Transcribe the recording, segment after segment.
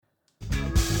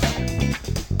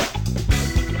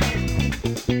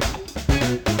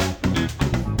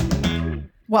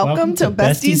Welcome to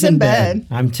Besties in Bed.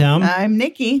 I'm Tim. I'm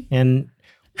Nikki. And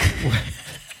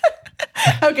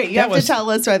okay, you have to tell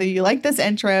us whether you like this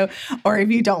intro or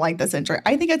if you don't like this intro.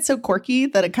 I think it's so quirky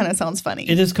that it kind of sounds funny.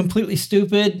 It is completely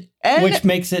stupid, which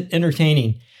makes it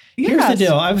entertaining. Yes. Here's the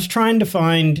deal. I was trying to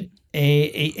find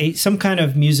some kind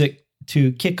of music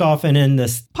to kick off and end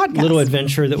this podcast. Little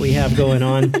adventure that we have going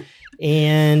on.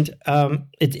 And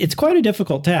it's quite a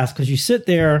difficult task because you sit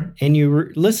there and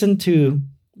you listen to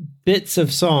bits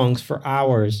of songs for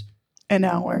hours. And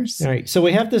hours. All right. So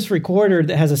we have this recorder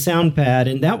that has a sound pad,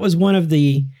 and that was one of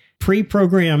the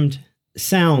pre-programmed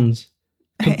sounds.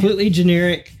 Completely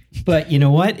generic, but you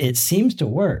know what? It seems to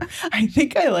work. I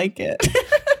think I like it.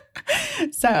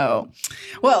 So,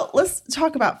 well, let's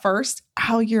talk about first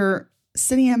how you're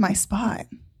sitting in my spot.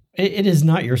 It is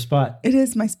not your spot. It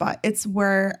is my spot. It's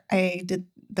where I did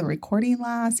the recording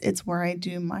last. It's where I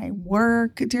do my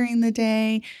work during the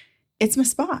day. It's my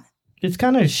spot. It's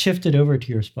kind of shifted over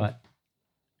to your spot.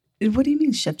 What do you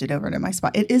mean shifted over to my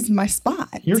spot? It is my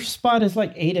spot. Your spot is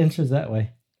like 8 inches that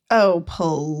way. Oh,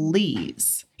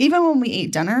 please. Even when we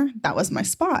ate dinner, that was my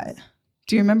spot.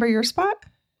 Do you remember your spot?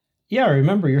 Yeah, I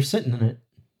remember. You're sitting in it.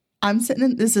 I'm sitting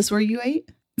in. Is this where you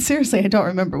ate? Seriously, I don't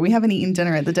remember. We haven't eaten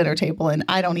dinner at the dinner table, and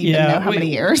I don't even know how many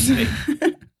years.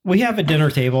 We have a dinner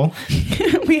table.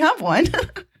 We have one.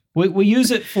 We use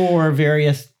it for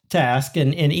various tasks,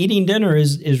 and eating dinner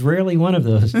is rarely one of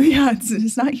those. Yeah,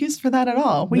 it's not used for that at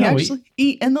all. We actually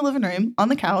eat in the living room on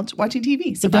the couch watching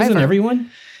TV. Survivor. But doesn't everyone?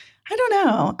 I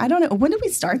don't know. When did we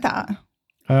start that?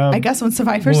 I guess when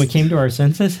Survivor. When we came to our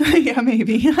senses? Yeah,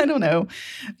 maybe. I don't know.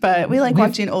 But we like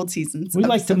watching old seasons. We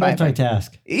like Survivor. To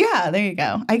multitask. Yeah, there you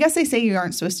go. I guess they say you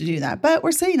aren't supposed to do that. But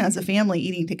we're sitting as a family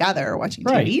eating together or watching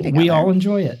TV together. We all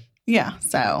enjoy it. Yeah,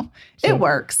 so it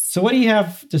works. So what do you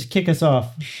have to kick us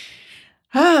off?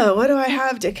 Oh, what do I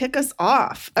have to kick us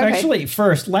off? Okay. Actually,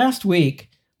 first, last week,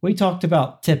 we talked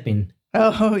about tipping.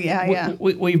 Oh, yeah.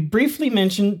 We briefly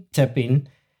mentioned tipping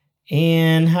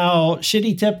and how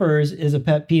shitty tippers is a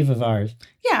pet peeve of ours.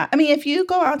 Yeah. I mean, if you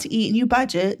go out to eat and you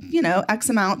budget, X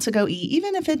amount to go eat,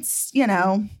 even if it's,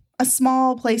 a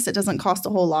small place that doesn't cost a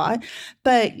whole lot,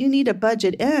 but you need a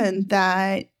budget in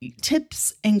that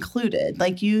tips included.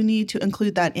 Like you need to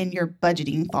include that in your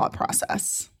budgeting thought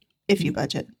process if you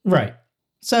budget. Right.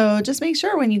 So just make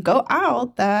sure when you go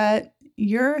out that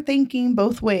you're thinking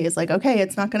both ways. Like, okay,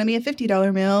 it's not going to be a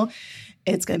 $50 meal.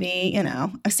 It's going to be,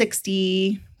 a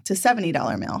 $60 to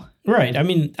 $70 meal. Right. I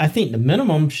mean, I think the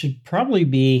minimum should probably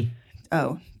be.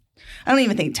 Oh, I don't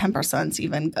even think 10% is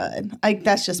even good.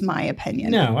 That's just my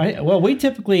opinion. No, we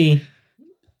typically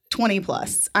 20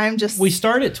 plus. We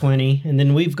start at 20 and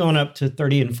then we've gone up to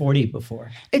 30 and 40 before.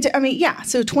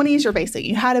 So 20 is your basic.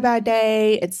 You had a bad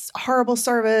day. It's horrible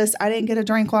service. I didn't get a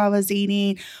drink while I was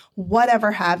eating,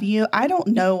 whatever have you. I don't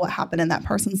know what happened in that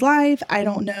person's life. I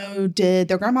don't know. Did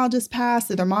their grandma just pass?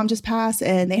 Did their mom just pass?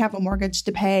 And they have a mortgage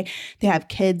to pay. They have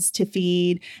kids to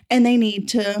feed and they need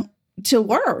to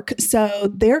work.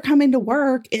 So they're coming to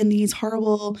work in these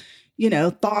horrible,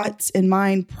 thoughts and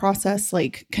mind process,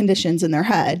 like conditions in their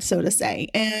head, so to say.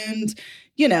 And,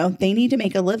 they need to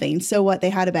make a living. So what? They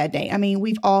had a bad day. I mean,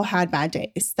 we've all had bad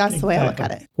days. That's the way I look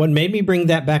at it. What made me bring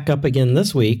that back up again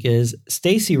this week is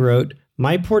Stacy wrote,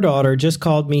 "My poor daughter just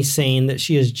called me saying that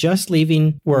she is just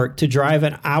leaving work to drive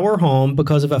an hour home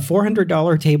because of a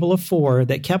 $400 table of 4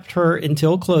 that kept her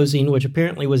until closing, which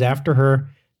apparently was after her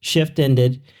shift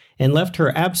ended, and left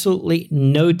her absolutely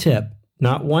no tip,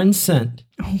 not 1 cent.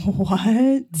 What?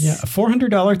 Yeah, a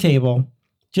 $400 table,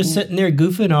 just sitting there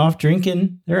goofing off,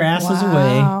 drinking their asses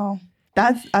away. Wow,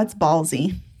 that's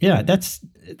ballsy. Yeah, that's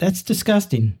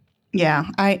disgusting. Yeah,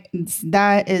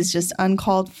 that is just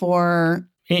uncalled for.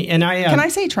 And can I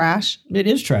say trash? It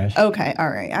is trash. Okay, all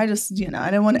right. I just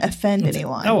I don't want to offend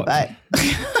anyone, but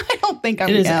I don't think I'm.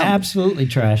 It is absolutely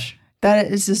trash.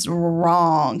 That is just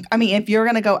wrong. I mean, if you're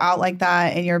going to go out like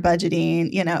that and you're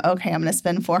budgeting, okay, I'm going to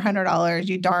spend $400,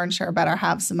 you darn sure better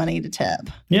have some money to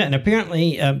tip. Yeah. And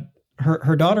apparently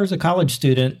her daughter's a college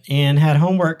student and had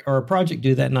homework or a project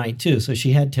due that night too. So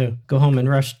she had to go home and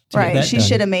rush to get that she done.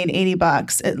 should have made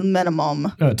 $80 at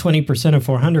minimum. 20% of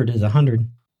 400 is 100.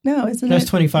 No, isn't That's it?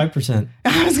 25%.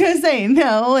 I was going to say,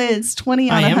 no, it's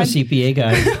 20 on I am 100. a CPA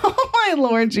guy. Oh, my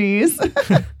Lord, geez.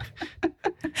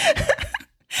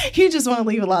 You just want to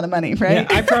leave a lot of money, right?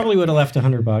 Yeah, I probably would have left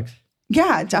 $100.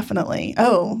 Yeah, definitely.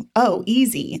 Oh,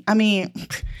 easy. I mean,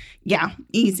 yeah,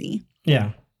 easy.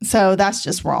 Yeah. So that's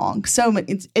just wrong. So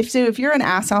if you're an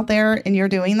ass out there and you're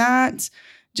doing that,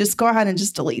 just go ahead and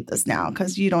just delete this now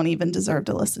because you don't even deserve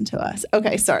to listen to us.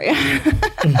 Okay, sorry.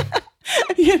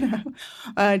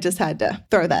 I just had to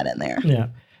throw that in there. Yeah.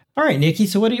 All right, Nikki.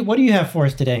 So what do you have for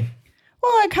us today?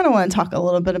 Well, I kind of want to talk a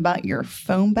little bit about your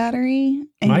phone battery.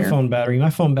 My phone battery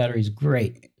is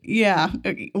great. Yeah.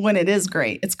 When it is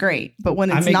great, it's great. But when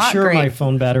it's not great. I make sure my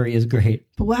phone battery is great.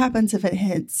 But what happens if it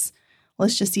hits,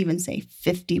 let's just even say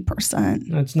 50%?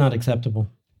 That's not acceptable.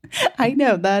 I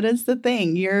know. That is the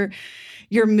thing. Your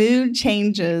mood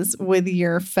changes with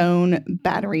your phone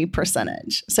battery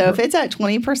percentage. So if it's at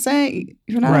 20%,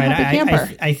 you're not a happy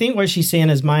camper. I think what she's saying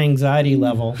is my anxiety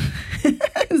level.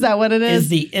 Is that what it is? Is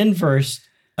the inverse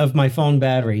of my phone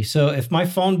battery. So if my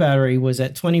phone battery was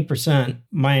at 20%,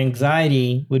 my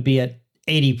anxiety would be at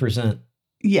 80%.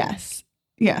 Yes.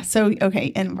 Yeah. So,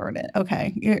 okay, invert it.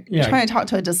 Okay. You're trying to talk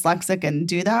to a dyslexic and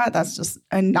do that. That's just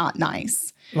not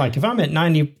nice. Like if I'm at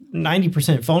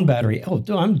 90% phone battery,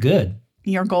 I'm good.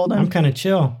 You're golden. I'm kind of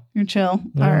chill. You're chill.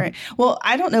 Yeah. All right. Well,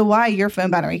 I don't know why your phone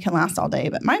battery can last all day,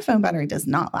 but my phone battery does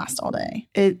not last all day.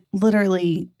 It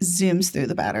literally zooms through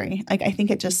the battery. Like I think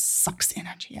it just sucks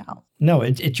energy out. No,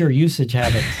 it's your usage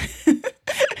habits.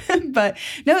 But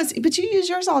you use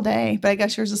yours all day, but I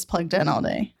guess yours is plugged in all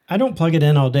day. I don't plug it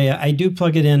in all day. I do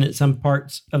plug it in at some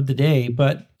parts of the day,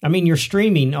 but I mean, you're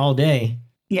streaming all day.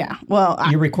 Yeah. Well,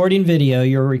 you're recording video.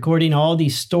 You're recording all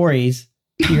these stories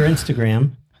to your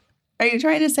Instagram. Are you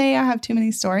trying to say I have too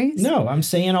many stories? No, I'm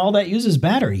saying all that uses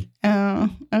battery.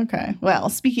 Oh, okay. Well,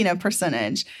 speaking of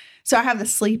percentage, so I have the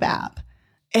sleep app.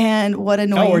 And what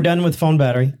annoying... Oh, we're done with phone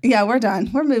battery. Yeah, we're done.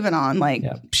 We're moving on. Like,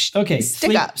 yeah. Okay,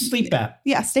 sleep app.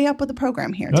 Yeah, stay up with the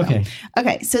program here, Joe.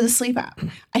 Okay, so the sleep app,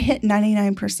 I hit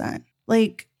 99%.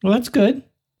 Like... Well, that's good.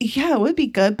 Yeah, it would be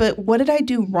good. But what did I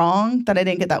do wrong that I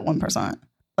didn't get that 1%?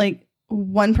 Like...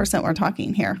 1% we're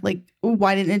talking here. Like,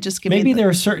 why didn't it just give me... Maybe there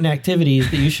are certain activities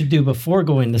that you should do before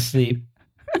going to sleep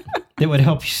that would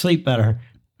help you sleep better.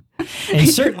 And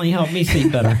certainly help me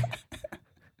sleep better.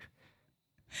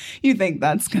 You think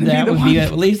that's going to be the one? That would be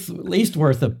at least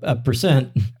worth a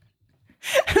percent.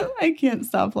 I can't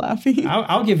stop laughing.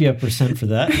 I'll give you a percent for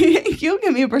that. You'll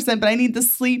give me a percent, but I need the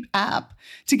sleep app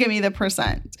to give me the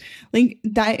percent. Like,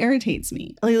 that irritates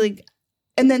me. Like,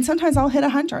 and then sometimes I'll hit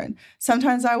 100.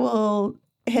 Sometimes I will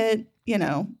hit,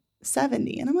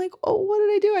 70. And I'm like, oh, what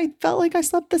did I do? I felt like I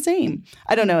slept the same.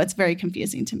 I don't know. It's very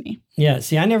confusing to me. Yeah.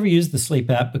 See, I never use the sleep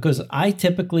app because I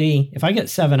typically, if I get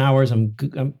 7 hours, I'm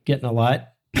getting a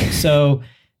lot. So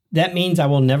that means I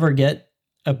will never get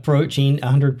approaching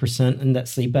 100% in that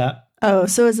sleep app. Oh,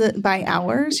 so is it by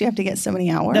hours? You have to get so many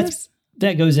hours?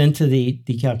 That goes into the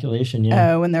calculation,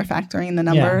 yeah. Oh, when they're factoring the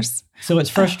numbers. Yeah. So it's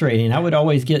frustrating. I would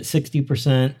always get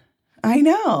 60%. I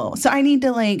know. So I need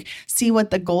to see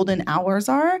what the golden hours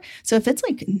are. So if it's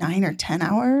 9 or 10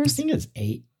 hours. I think it's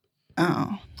 8.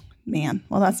 Oh, man.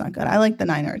 Well, that's not good. I like the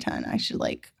 9 or 10. I should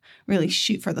really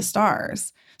shoot for the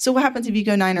stars. So what happens if you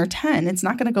go 9 or 10? It's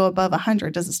not going to go above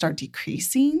 100. Does it start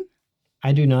decreasing?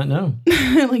 I do not know.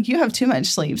 You have too much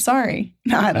sleep. Sorry.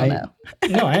 No, I don't know.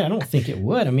 No, I don't think it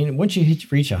would. I mean, once you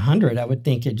reach 100, I would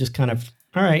think it just kind of,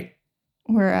 all right.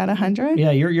 We're at 100? Yeah,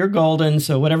 you're golden.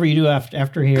 So whatever you do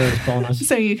after here is bonus.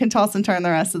 So you can toss and turn the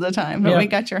rest of the time, but we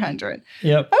got your 100.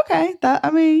 Yep. Okay.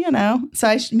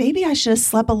 So maybe I should have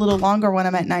slept a little longer when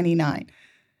I'm at 99.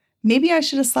 Maybe I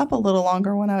should have slept a little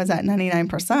longer when I was at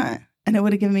 99%, and it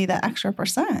would have given me that extra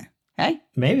percent. Okay.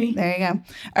 Maybe. There you go.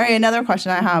 All right. Another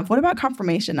question I have. What about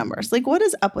confirmation numbers? What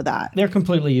is up with that? They're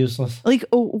completely useless.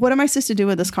 What am I supposed to do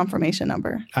with this confirmation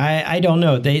number? I don't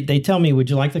know. They tell me, would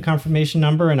you like the confirmation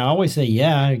number? And I always say,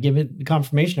 yeah, give it the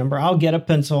confirmation number. I'll get a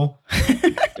pencil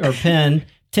or pen,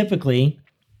 typically,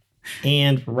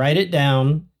 and write it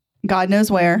down. God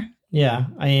knows where. Yeah.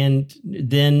 And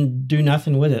then do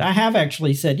nothing with it. I have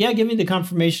actually said, yeah, give me the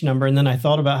confirmation number. And then I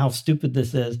thought about how stupid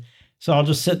this is. So I'll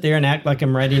just sit there and act like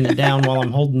I'm writing it down while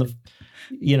I'm holding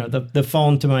the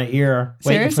phone to my ear,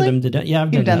 waiting for them to do. Yeah,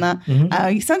 You've done that.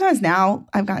 Mm-hmm. Sometimes now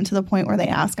I've gotten to the point where they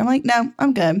ask, I'm like, no,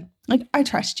 I'm good. I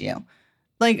trust you.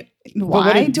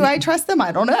 Why do I trust them?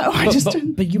 I don't know.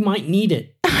 But you might need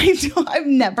it. I've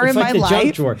never in my life.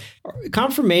 Junk drawer.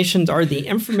 Confirmations are the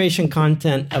information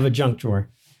content of a junk drawer.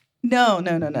 No.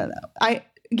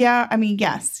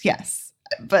 Yes.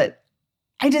 But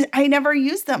I never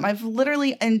used them. I've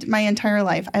literally, in my entire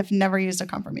life, I've never used a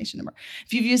confirmation number.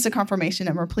 If you've used a confirmation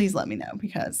number, please let me know,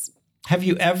 because. Have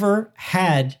you ever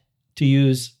had to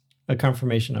use a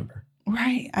confirmation number?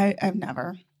 Right. I've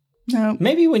never. No.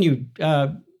 Maybe when you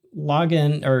log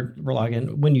in,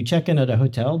 when you check in at a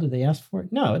hotel, do they ask for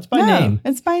it? No, it's by name.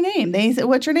 It's by name. They say,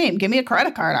 what's your name? Give me a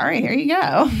credit card. All right, here you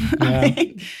go.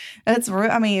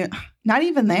 Yeah. Not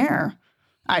even there.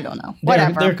 I don't know.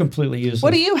 Whatever. They're completely useless.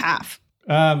 What do you have?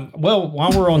 Well,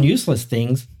 while we're on useless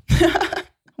things.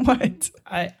 What?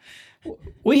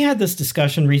 We had this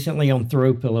discussion recently on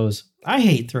throw pillows. I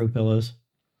hate throw pillows.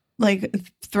 Like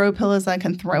throw pillows I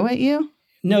can throw at you?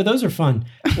 No, those are fun.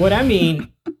 What I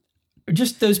mean,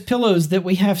 just those pillows that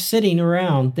we have sitting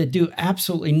around that do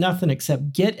absolutely nothing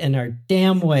except get in our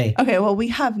damn way. Okay, well, we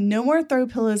have no more throw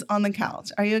pillows on the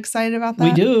couch. Are you excited about that?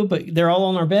 We do, but they're all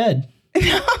on our bed.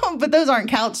 No, but those aren't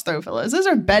couch throw pillows. Those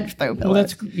are bed throw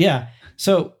pillows. Well, yeah.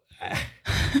 So,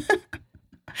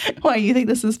 why, you think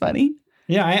this is funny?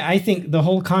 Yeah, I think the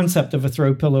whole concept of a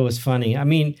throw pillow is funny. I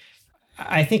mean,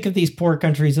 I think of these poor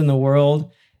countries in the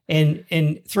world,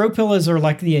 and throw pillows are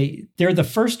like they're the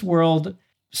first world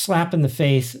slap in the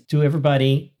face to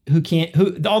everybody who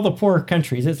all the poor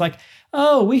countries. It's like,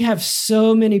 oh, we have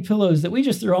so many pillows that we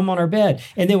just throw them on our bed.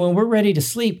 And then when we're ready to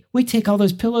sleep, we take all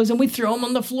those pillows and we throw them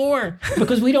on the floor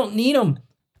because we don't need them.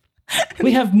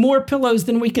 We have more pillows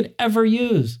than we could ever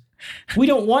use. We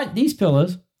don't want these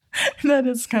pillows. That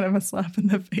is kind of a slap in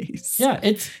the face. Yeah,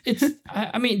 it's.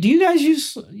 I mean, do you guys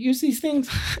use these things?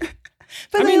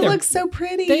 But they look so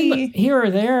pretty. They look here or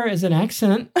there as an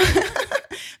accent.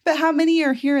 But how many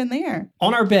are here and there?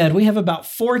 On our bed, we have about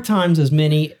 4 times as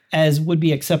many as would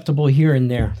be acceptable here and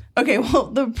there. Okay,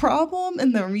 well, the problem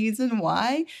and the reason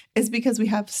why is because we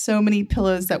have so many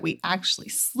pillows that we actually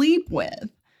sleep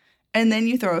with. And then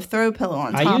you throw a throw pillow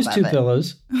on top of it. I use 2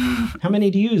 pillows. How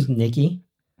many do you use, Nikki?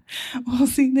 Well,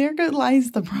 see, there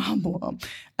lies the problem.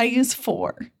 I use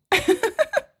 4.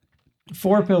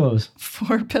 4 pillows.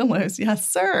 4 pillows, yes,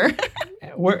 sir.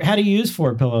 How do you use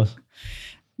 4 pillows?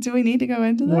 Do we need to go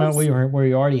into this? Well,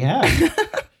 we already have.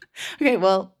 Okay,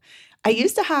 well, I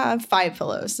used to have 5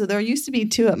 pillows. So there used to be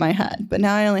 2 at my head, but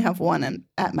now I only have 1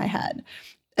 at my head.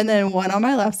 And then 1 on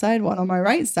my left side, 1 on my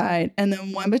right side, and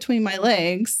then 1 between my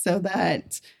legs so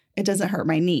that it doesn't hurt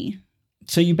my knee.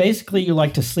 So you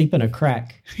like to sleep in a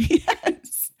crack.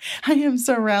 Yes. I am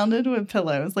surrounded with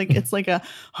pillows. Like it's like a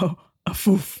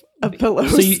foof of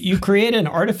pillows. So you create an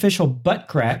artificial butt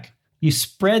crack. You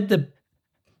spread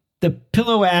the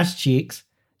pillow ass cheeks.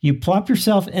 You plop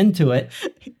yourself into it.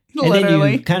 And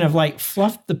then you kind of like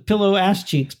fluff the pillow ass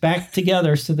cheeks back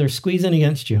together so they're squeezing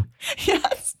against you.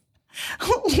 Yes.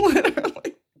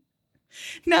 Literally.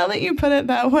 Now that you put it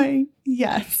that way,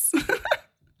 yes.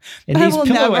 And these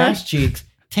pillow ass cheeks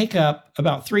take up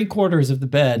about 3/4 of the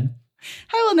bed.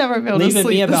 I will never be able to sleep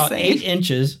leaving me about the same. 8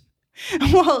 inches.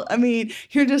 Well, I mean,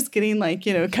 you're just getting like,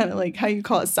 kind of like how you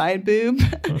call it side boob,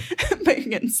 but you're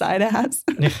getting side ass.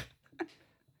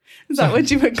 Is that what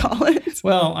you would call it?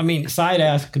 Well, I mean, side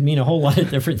ass could mean a whole lot of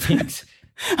different things.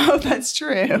 Oh, that's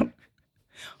true.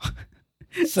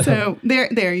 So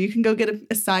there, you can go get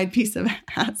a side piece of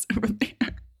ass over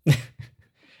there.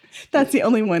 That's the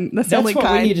only one. That's the only what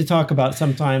kind. We need to talk about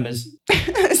sometime is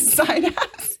side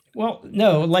ass. Well,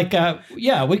 no, like,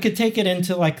 we could take it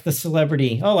into like the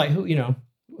celebrity. Oh, like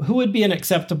who would be an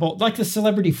acceptable, like the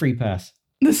celebrity free pass.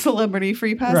 The celebrity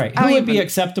free pass? Right. Who would be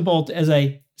acceptable as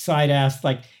a side ass?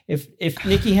 Like if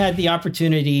Nikki had the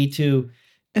opportunity to.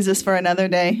 Is this for another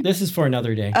day? This is for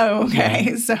another day. Oh, okay.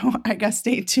 Yeah. So I guess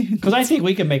stay tuned. Because I think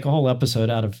we could make a whole episode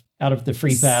out of the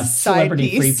free pass,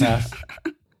 celebrity free pass.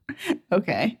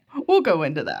 Okay. We'll go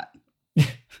into that.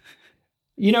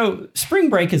 Spring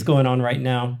break is going on right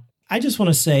now. I just want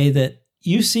to say that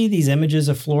you see these images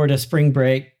of Florida spring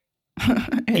break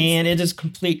and it is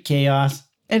complete chaos.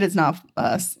 It is not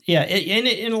us. Yeah.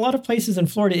 In a lot of places in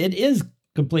Florida, it is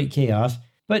complete chaos.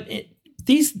 But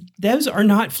those are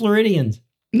not Floridians.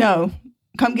 No.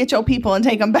 Come get your people and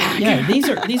take them back. Yeah.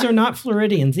 These are not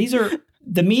Floridians.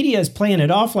 The media is playing it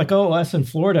off like, oh, us in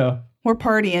Florida. We're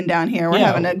partying down here. We're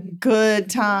having a good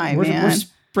time, man. We're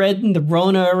spreading the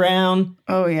Rona around.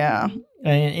 Oh, yeah.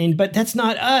 But that's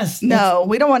not us. No,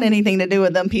 we don't want anything to do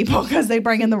with them people because they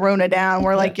bring in the Rona down.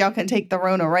 We're like, y'all can take the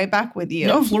Rona right back with you.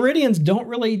 No, Floridians don't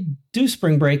really do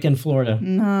spring break in Florida.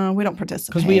 No, we don't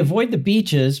participate. Because we avoid the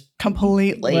beaches.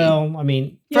 Completely. Well, I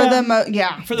mean. For the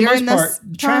most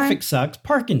part, traffic sucks.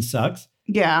 Parking sucks.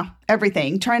 Yeah,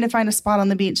 everything. Trying to find a spot on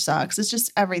the beach sucks. It's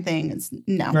just everything.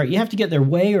 No. Right. You have to get there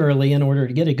way early in order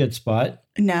to get a good spot.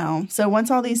 No. So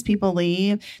once all these people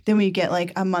leave, then we get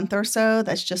like a month or so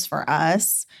that's just for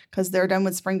us because they're done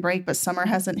with spring break, but summer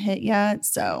hasn't hit yet.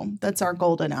 So that's our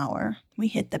golden hour. We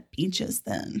hit the beaches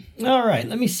then. All right.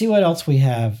 Let me see what else we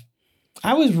have.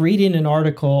 I was reading an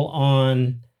article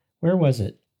on, where was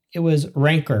it? It was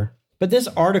Ranker. But this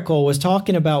article was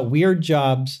talking about weird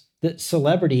jobs that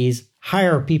celebrities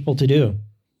hire people to do.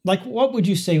 Like, what would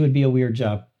you say would be a weird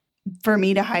job? For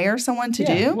me to hire someone to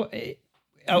do?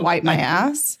 Wipe my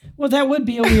ass? Well, that would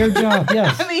be a weird job,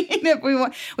 yes. I mean, if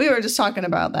we were just talking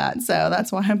about that. So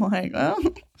that's why I'm like, well,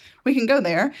 we can go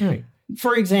there. Right.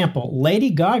 For example,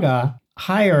 Lady Gaga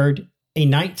hired a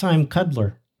nighttime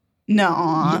cuddler.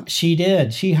 No. She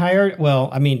did. She hired,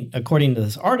 according to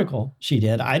this article, she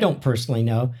did. I don't personally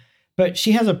know. But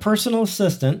she has a personal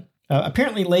assistant.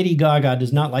 Apparently, Lady Gaga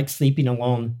does not like sleeping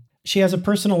alone. She has a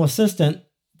personal assistant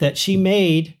that she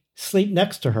made sleep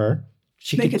next to her.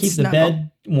 She could keep the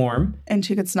bed warm. And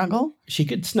she could snuggle? She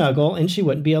could snuggle, and she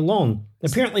wouldn't be alone.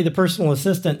 Apparently, the personal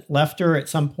assistant left her at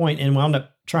some point and wound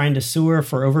up trying to sue her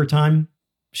for overtime.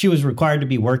 She was required to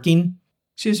be working.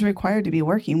 She was required to be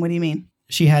working? What do you mean?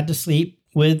 She had to sleep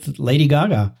with Lady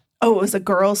Gaga. Oh, it was a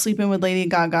girl sleeping with Lady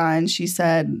Gaga, and she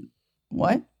said,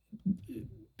 what?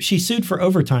 She sued for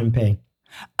overtime pay.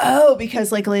 Oh,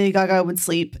 because like Lady Gaga would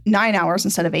sleep 9 hours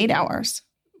instead of 8 hours.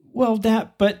 Well,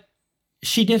 but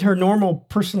she did her normal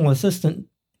personal assistant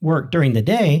work during the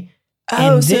day.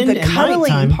 Oh, and so the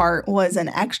cuddling part was an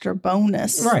extra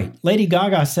bonus. Right. Lady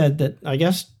Gaga said that I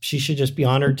guess she should just be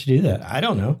honored to do that. I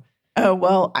don't know. Oh,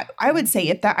 well, I would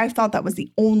say I thought that was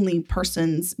the only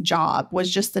person's job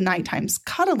was just the nighttime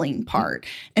cuddling part.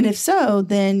 And if so,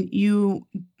 then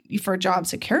for job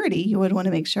security, you would want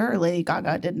to make sure Lady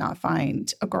Gaga did not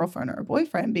find a girlfriend or a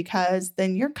boyfriend, because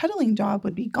then your cuddling job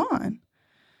would be gone.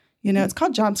 You know, it's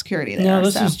called job security there. No,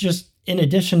 this is just in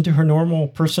addition to her normal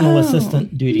personal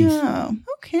assistant duties. No.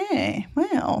 Okay.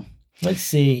 Well. Let's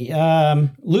see.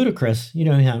 Ludacris, you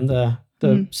know him,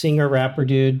 the singer, rapper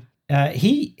dude.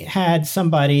 He had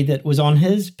somebody that was on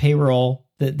his payroll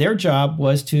that their job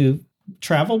was to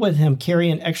travel with him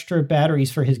carrying extra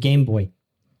batteries for his Game Boy.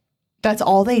 That's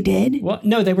all they did? Well,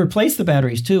 no, they replaced the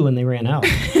batteries too when they ran out.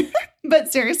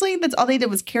 But seriously, that's all they did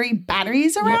was carry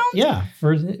batteries around? Yeah.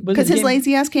 Because his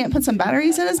lazy ass can't put some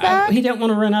batteries in his bag? He didn't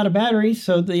want to run out of batteries.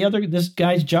 So this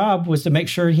guy's job was to make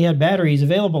sure he had batteries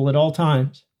available at all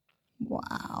times.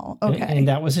 Wow. Okay. And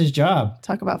that was his job.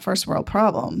 Talk about first world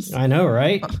problems. I know,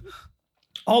 right?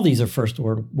 All these are first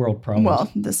world problems.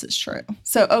 Well, this is true.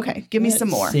 So, okay, give me some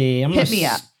more. Hit me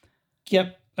up.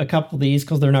 Skip a couple of these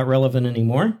because they're not relevant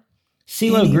anymore.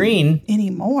 CeeLo Green.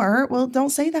 Anymore? Well,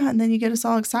 don't say that, and then you get us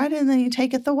all excited, and then you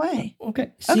take it away.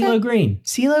 Okay. CeeLo Green.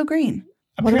 CeeLo Green.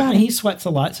 Apparently he sweats a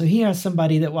lot, so he has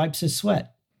somebody that wipes his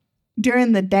sweat.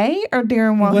 During the day or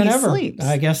during while he sleeps?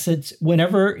 I guess it's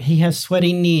whenever he has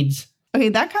sweating needs. Okay,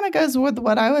 that kind of goes with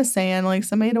what I was saying, like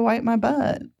somebody to wipe my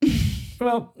butt.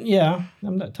 Well, yeah,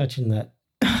 I'm not touching that.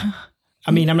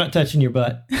 I mean, I'm not touching your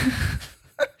butt.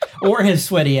 Or his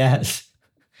sweaty ass.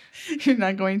 You're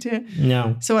not going to?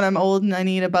 No. So when I'm old and I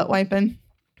need a butt wiping?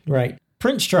 Right.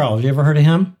 Prince Charles, you ever heard of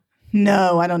him?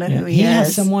 No, I don't know who he is. He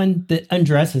has someone that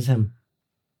undresses him.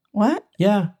 What?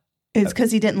 Yeah. It's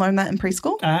because he didn't learn that in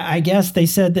preschool? I guess they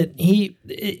said that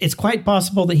it's quite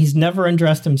possible that he's never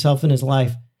undressed himself in his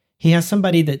life. He has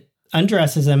somebody that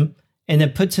undresses him and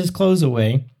then puts his clothes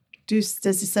away. Does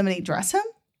somebody dress him?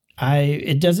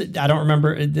 I don't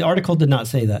remember. The article did not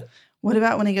say that. What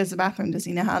about when he goes to the bathroom? Does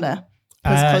he know how to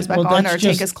put his clothes back on or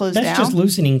take his clothes down? That's just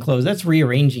loosening clothes. That's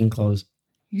rearranging clothes.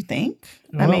 You think?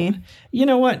 Well, I mean, you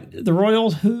know what? The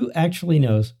royals, who actually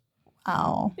knows?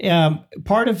 Oh.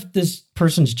 Part of this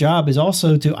person's job is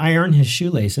also to iron his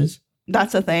shoelaces.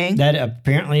 That's a thing? That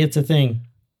apparently it's a thing.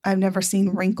 I've never seen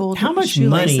wrinkled shoelaces. How much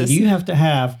money do you have to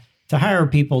hire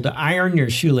people to iron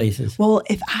your shoelaces? Well,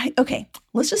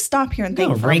 let's just stop here and think.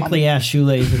 No, wrinkly ass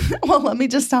shoelaces. Well, let me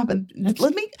just stop and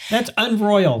That's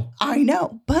unroyal. I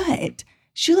know, but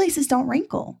shoelaces don't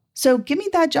wrinkle. So give me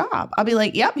that job. I'll be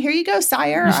like, yep, here you go,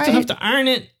 sire. You still have to iron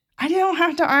it. I don't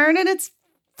have to iron it. It's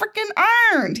freaking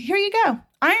ironed. Here you go.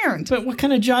 Ironed. But what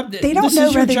kind of job? They don't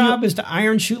know. Your job is to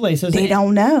iron shoelaces. They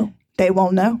don't know. They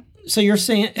won't know. So you're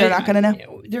saying they're not going to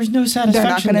know. There's no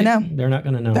satisfaction. They're not going to know. They're not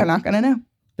going to know. They're not going to know.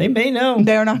 They may know.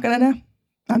 They're not going to know.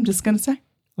 I'm just going to say.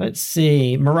 Let's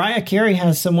see. Mariah Carey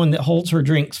has someone that holds her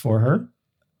drinks for her.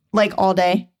 Like all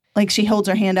day. Like she holds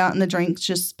her hand out and the drink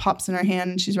just pops in her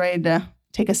hand and she's ready to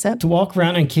take a sip. To walk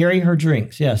around and carry her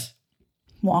drinks, yes.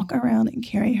 Walk around and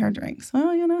carry her drinks.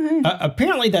 Well, hey.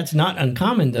 Apparently that's not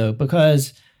uncommon, though,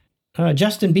 because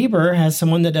Justin Bieber has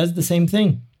someone that does the same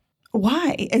thing.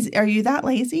 Why? Are you that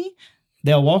lazy?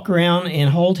 They'll walk around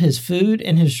and hold his food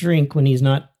and his drink when he's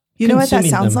not You know what that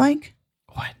sounds like?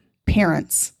 What?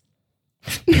 Parents.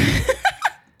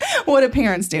 What do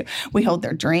parents do? We hold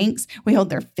their drinks. We hold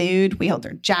their food. We hold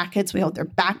their jackets. We hold their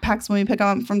backpacks when we pick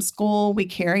them up from school. We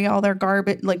carry all their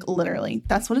garbage. Like literally,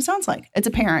 that's what it sounds like. It's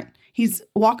a parent. He's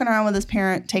walking around with his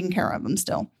parent, taking care of him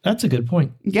still. That's a good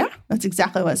point. Yeah, that's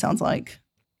exactly what it sounds like.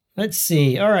 Let's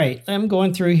see. All right. I'm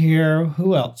going through here.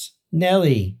 Who else?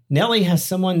 Nelly. Nelly has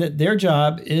someone that their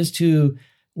job is to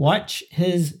watch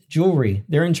his jewelry.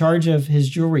 They're in charge of his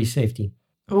jewelry safety.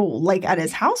 Oh, like at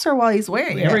his house or while he's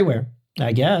wearing it? Everywhere.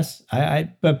 I guess.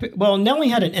 But Nellie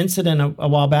had an incident a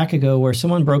while back ago where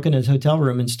someone broke in his hotel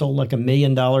room and stole like $1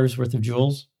 million worth of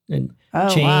jewels and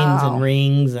chains and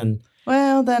rings. And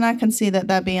well, then I can see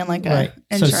that being like a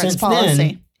insurance policy.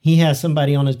 Then, he has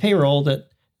somebody on his payroll that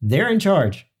they're in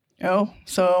charge. Oh,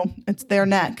 so it's their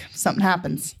neck. Something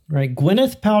happens. Right.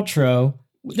 Gwyneth Paltrow.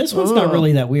 This one's not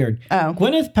really that weird. Oh.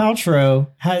 Gwyneth Paltrow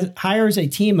hires a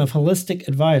team of holistic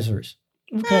advisors.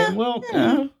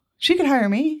 Okay, she could hire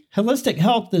me. Holistic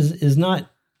health is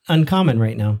not uncommon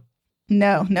right now.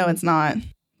 No, it's not.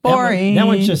 Boring. That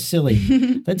one's just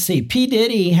silly. Let's see. P.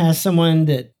 Diddy has someone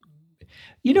that,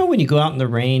 when you go out in the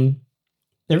rain,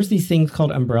 there's these things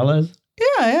called umbrellas.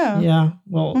 Yeah. Yeah.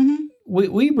 Well,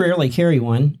 we rarely carry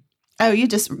one. Oh, you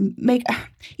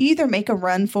either make a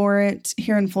run for it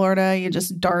here in Florida, you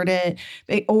just dart it,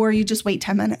 or you just wait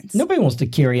 10 minutes. Nobody wants to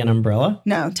carry an umbrella.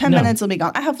 No, 10 minutes will be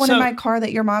gone. I have one in my car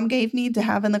that your mom gave me to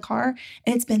have in the car,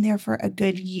 and it's been there for a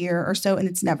good year or so, and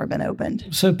it's never been opened.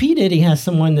 So P. Diddy has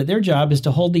someone that their job is to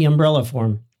hold the umbrella for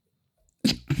him.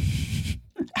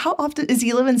 How often? Does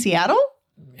he live in Seattle?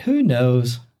 Who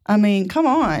knows? I mean, come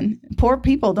on. Poor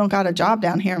people don't got a job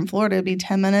down here in Florida. It'd be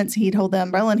 10 minutes. He'd hold the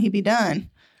umbrella and he'd be done.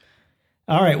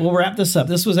 All right, we'll wrap this up.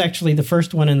 This was actually the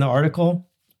first one in the article,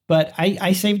 but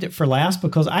I saved it for last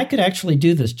because I could actually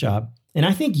do this job. And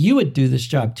I think you would do this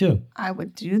job too. I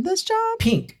would do this job?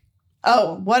 Pink.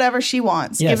 Oh, whatever she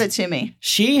wants. Yes. Give it to me.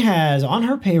 She has on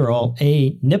her payroll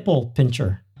a nipple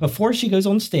pincher. Before she goes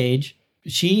on stage,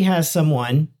 she has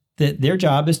someone that their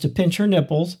job is to pinch her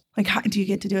nipples. Like, how do you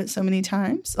get to do it so many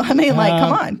times? I mean,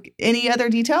 come on. Any other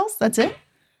details? That's it?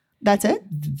 That's it?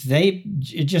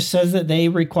 It just says that they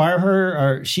require her,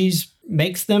 or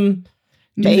makes them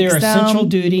do their essential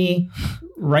duty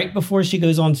right before she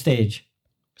goes on stage.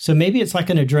 So maybe it's like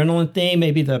an adrenaline thing.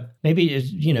 Maybe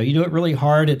you do it really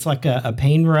hard. It's like a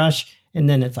pain rush, and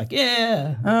then it's like,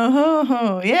 yeah.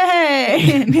 Oh,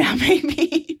 yay. Yeah,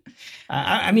 maybe.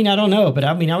 I mean, I don't know, but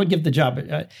I would give the job.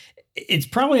 It's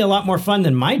probably a lot more fun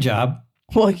than my job.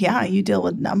 Well, yeah, you deal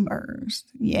with numbers.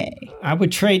 Yay. I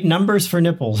would trade numbers for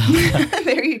nipples.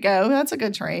 There you go. That's a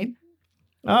good trade.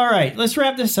 All right. Let's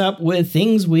wrap this up with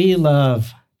things we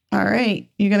love. All right.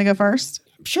 You going to go first?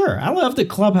 Sure. I love the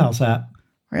Clubhouse app.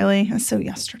 Really? That's so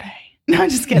yesterday. No, I'm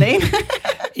just kidding.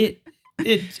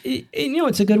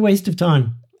 It's a good waste of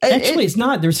time. Actually, it's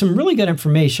not. There's some really good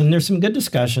information. There's some good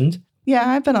discussions. Yeah,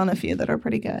 I've been on a few that are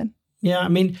pretty good. Yeah, I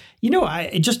mean,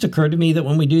 it just occurred to me that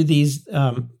when we do these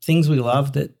things we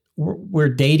love, that we're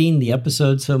dating the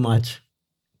episode so much.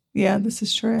 Yeah, this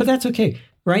is true. But that's okay.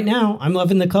 Right now, I'm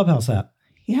loving the Clubhouse app.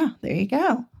 Yeah, there you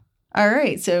go. All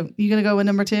right. So you going to go with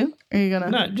number 2? Or are you going to?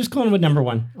 No, just going with number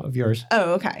 1 of yours.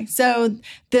 Oh, okay. So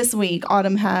this week,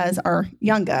 Autumn our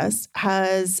youngest,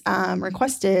 has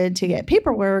requested to get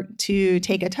paperwork to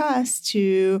take a test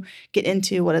to get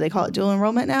into, what do they call it? Dual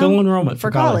enrollment now? Dual enrollment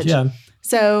for college. Yeah.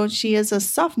 So she is a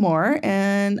sophomore,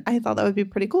 and I thought that would be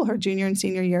pretty cool. Her junior and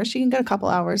senior year, she can get a couple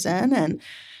hours in, and,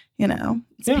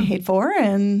 it's paid for,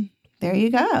 and there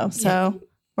you go. So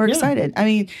we're excited. I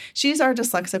mean, she's our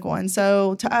dyslexic one.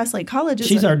 So to us, like, college is...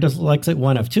 She's our dyslexic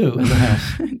one of 2 in the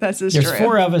house. There's true.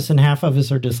 4 of us, and half of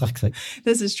us are dyslexic.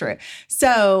 This is true.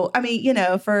 So, I mean,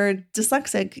 for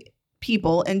dyslexic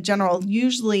people in general,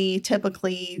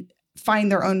 typically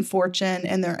find their own fortune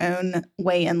and their own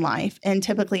way in life. And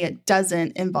typically it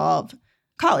doesn't involve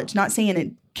college. Not saying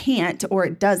it can't or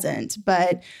it doesn't,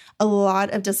 but a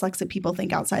lot of dyslexic people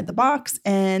think outside the box,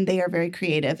 and they are very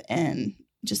creative and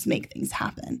just make things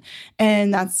happen.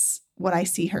 And that's what I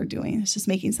see her doing. It's just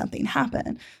making something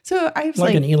happen. So I was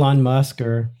like an Elon Musk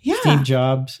or Steve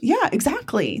Jobs. Yeah,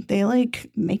 exactly. They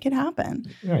make it happen.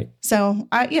 Right. So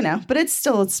but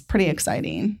it's pretty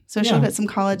exciting. So she'll get some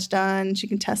college done. She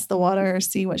can test the water,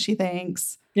 see what she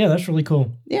thinks. Yeah, that's really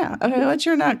cool. Yeah. Okay. What's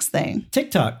your next thing?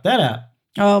 TikTok, that app.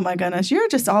 Oh my goodness. You're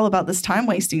just all about this time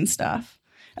wasting stuff.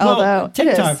 Although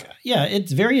TikTok,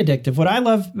 it's very addictive. What I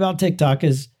love about TikTok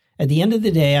is at the end of the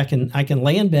day, I can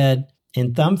lay in bed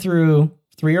and thumb through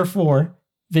 3 or 4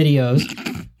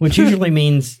 videos, which usually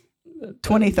means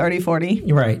 20, 30,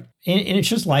 40. Right. And it's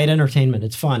just light entertainment.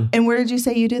 It's fun. And where did you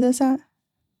say you do this at?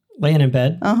 Laying in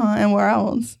bed. And where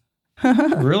else?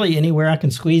 Really, anywhere I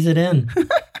can squeeze it in.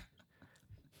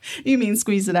 You mean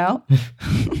squeeze it out?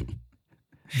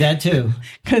 That too.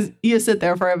 Because you sit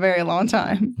there for a very long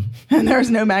time and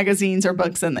there's no magazines or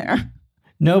books in there.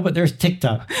 No, but there's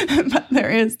TikTok. But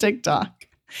there is TikTok.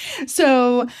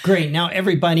 So great. Now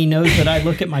everybody knows that I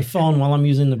look at my phone while I'm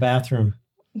using the bathroom.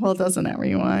 Well, doesn't it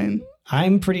rewind?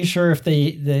 I'm pretty sure if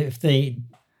they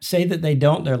say that they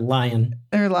don't, they're lying.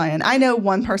 They're lying. I know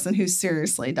one person who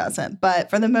seriously doesn't, but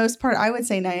for the most part, I would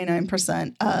say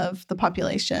 99% of the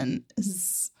population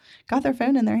is got their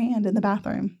phone in their hand in the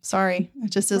bathroom. Sorry,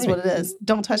 it just is what it is.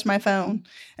 Don't touch my phone,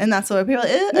 and that's what people.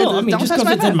 Well, I mean, just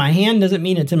because it's in my hand doesn't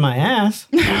mean it's in my ass.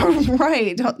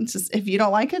 Right. If you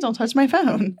don't like it, don't touch my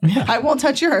phone. Yeah. I won't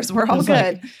touch yours. We're all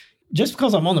good. Like, just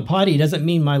because I'm on the potty doesn't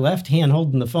mean my left hand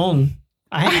holding the phone.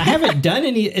 I haven't done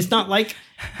any. It's not like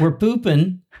we're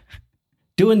pooping,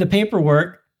 doing the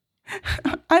paperwork.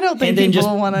 I don't think and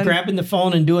people want to grabbing the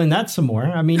phone and doing that some more.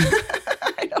 I mean,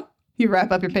 you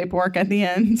wrap up your paperwork at the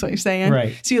end. That's what you're saying,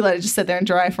 right? So you let it just sit there and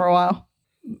dry for a while.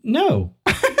 No,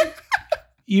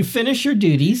 you finish your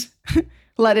duties,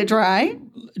 let it dry,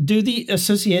 do the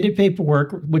associated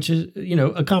paperwork, which is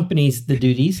accompanies the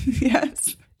duties.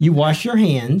 Yes. You wash your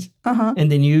hands,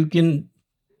 and then you can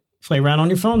play around on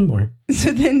your phone more.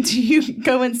 So then do you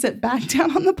go and sit back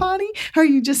down on the potty, or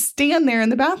you just stand there in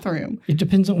the bathroom? It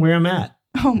depends on where I'm at.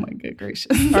 Oh, my good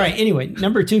gracious. All right. Anyway,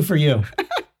 number 2 for you.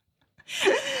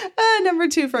 Number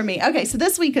 2 for me. Okay, so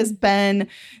this week has been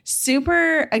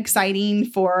super exciting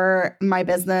for my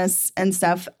business and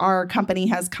stuff. Our company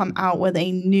has come out with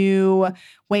a new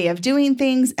way of doing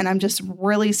things, and I'm just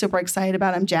really super excited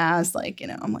about it. I'm jazzed,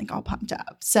 I'm like all pumped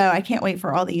up. So I can't wait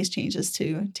for all these changes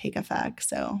to take effect.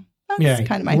 So that's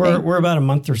kind of my thing. We're about a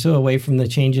month or so away from the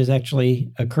changes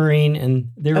actually occurring,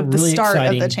 and they're really exciting. The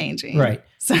start of the changing. Right.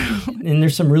 So, and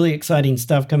there's some really exciting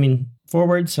stuff coming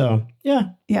forward. So, yeah.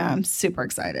 Yeah, I'm super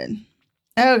excited.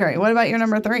 Okay, what about your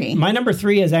number 3? My number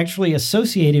 3 is actually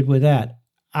associated with that.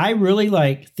 I really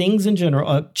like things in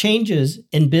general, changes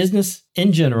in business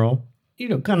in general,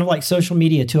 kind of like social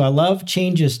media too. I love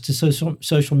changes to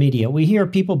social media. We hear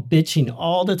people bitching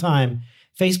all the time.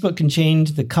 Facebook can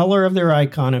change the color of their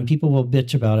icon and people will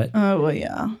bitch about it. Oh, well,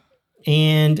 yeah.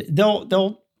 And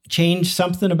they'll change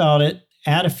something about it,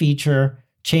 add a feature,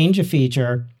 change a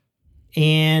feature.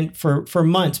 And for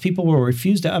months, people will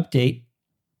refuse to update.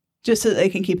 Just so that they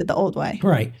can keep it the old way.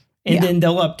 Right. And then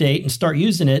they'll update and start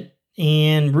using it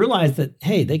and realize that,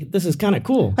 hey, this is kind of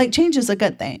cool. Like change is a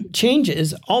good thing. Change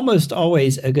is almost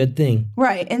always a good thing.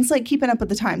 Right. And it's like keeping up with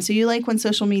the time. So you like when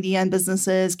social media and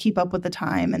businesses keep up with the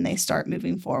time and they start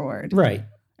moving forward. Right.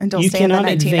 And don't stay in the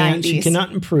 1990s. Advance, you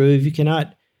cannot improve. You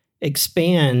cannot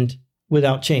expand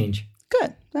without change.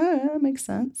 Good. That makes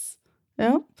sense.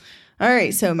 Yeah. All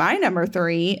right. So my number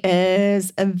 3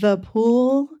 is the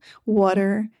pool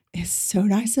water is so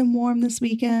nice and warm this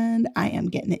weekend. I am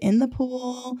getting in the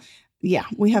pool. Yeah,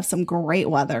 we have some great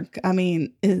weather. I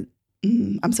mean,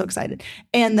 I'm so excited.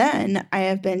 And then I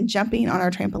have been jumping on our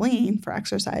trampoline for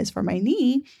exercise for my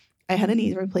knee. I had a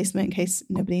knee replacement in case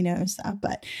nobody knows that,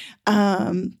 but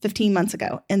 15 months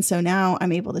ago. And so now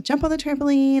I'm able to jump on the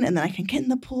trampoline and then I can get in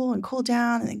the pool and cool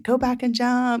down and then go back and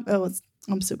jump.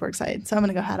 I'm super excited. So I'm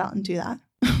going to go head out and do that.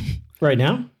 Right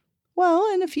now?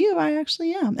 Well, in a few, I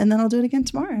actually am. And then I'll do it again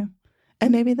tomorrow.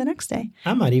 And maybe the next day.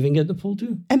 I might even get in the pool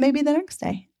too. And maybe the next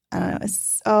day. I don't know.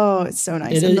 It's so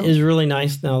nice. It is really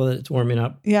nice now that it's warming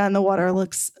up. Yeah, and the water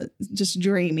looks just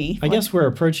dreamy. I guess we're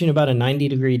approaching about a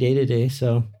 90-degree day today,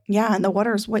 so. Yeah, and the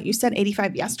water is what you said,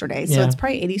 85 yesterday. So it's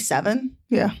probably 87.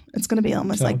 Yeah, it's going to be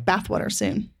almost like bath water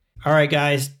soon. All right,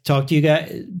 guys. Talk to you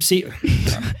guys. See.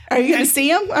 Are you going to see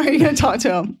them or are you going to talk to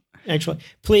them? Actually,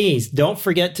 please don't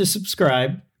forget to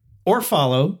subscribe or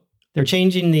follow. They're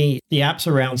changing the apps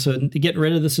around, so to get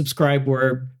rid of the subscribe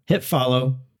word, hit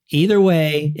follow. Either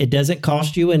way, it doesn't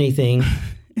cost you anything.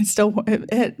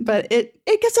 But it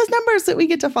gets us numbers that we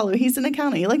get to follow. He's an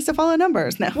accountant. He likes to follow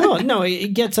numbers now. Well, no,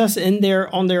 it gets us in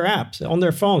there on their apps, on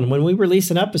their phone. When we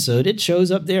release an episode, it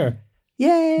shows up there.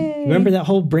 Yay. Remember that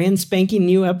whole brand spanking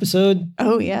new episode?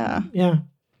 Oh, yeah. Yeah.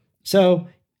 So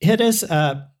hit us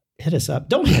up.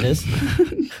 Don't hit us.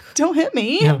 Don't hit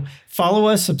me. Follow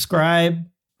us, subscribe.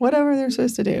 Whatever they're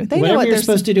supposed to do. They know what you're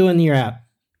supposed to do in your app.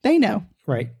 They know.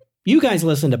 Right. You guys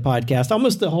listen to podcasts.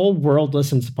 Almost the whole world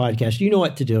listens to podcasts. You know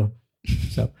what to do.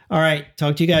 So, all right.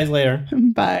 Talk to you guys later.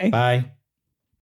 Bye. Bye.